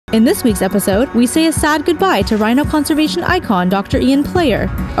In this week's episode, we say a sad goodbye to rhino conservation icon Dr. Ian Player,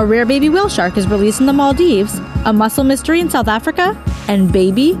 a rare baby whale shark is released in the Maldives, a mussel mystery in South Africa, and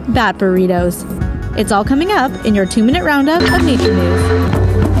baby bat burritos. It's all coming up in your 2-minute roundup of nature news.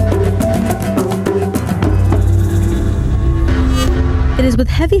 It is with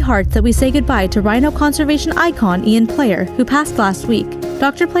heavy hearts that we say goodbye to rhino conservation icon Ian Player, who passed last week.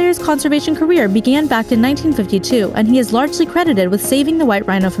 Dr. Player's conservation career began back in 1952, and he is largely credited with saving the white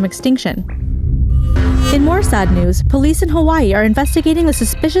rhino from extinction. In more sad news, police in Hawaii are investigating the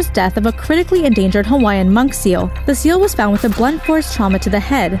suspicious death of a critically endangered Hawaiian monk seal. The seal was found with a blunt force trauma to the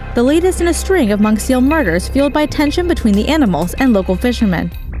head, the latest in a string of monk seal murders fueled by tension between the animals and local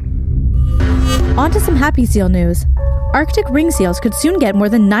fishermen. On to some happy seal news. Arctic ring seals could soon get more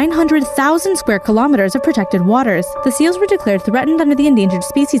than 900,000 square kilometers of protected waters. The seals were declared threatened under the Endangered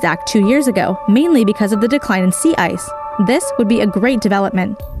Species Act 2 years ago, mainly because of the decline in sea ice. This would be a great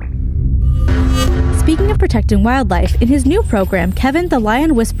development. Speaking of protecting wildlife, in his new program, Kevin the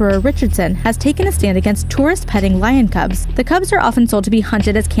lion whisperer Richardson has taken a stand against tourist petting lion cubs. The cubs are often sold to be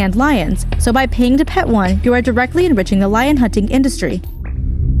hunted as canned lions, so by paying to pet one, you are directly enriching the lion hunting industry.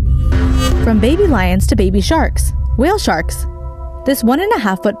 From baby lions to baby sharks. Whale sharks. This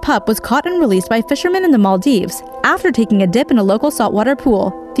 1.5-foot pup was caught and released by fishermen in the Maldives after taking a dip in a local saltwater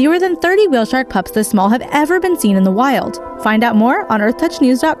pool. Fewer than 30 whale shark pups this small have ever been seen in the wild. Find out more on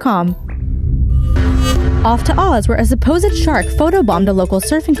earthtouchnews.com. Off to Oz, where a supposed shark photobombed a local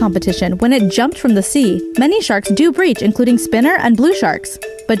surfing competition when it jumped from the sea. Many sharks do breach, including spinner and blue sharks.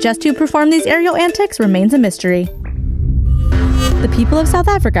 But just who performed these aerial antics remains a mystery. The people of South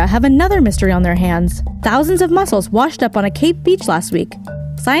Africa have another mystery on their hands. Thousands of mussels washed up on a Cape beach last week.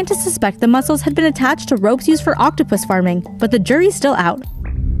 Scientists suspect the mussels had been attached to ropes used for octopus farming, but the jury's still out.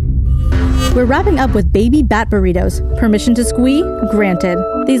 We're wrapping up with baby bat burritos. Permission to squee? Granted.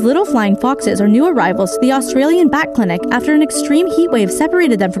 These little flying foxes are new arrivals to the Australian bat clinic after an extreme heat wave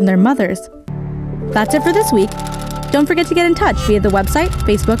separated them from their mothers. That's it for this week. Don't forget to get in touch via the website,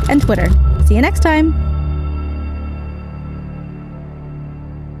 Facebook, and Twitter. See you next time!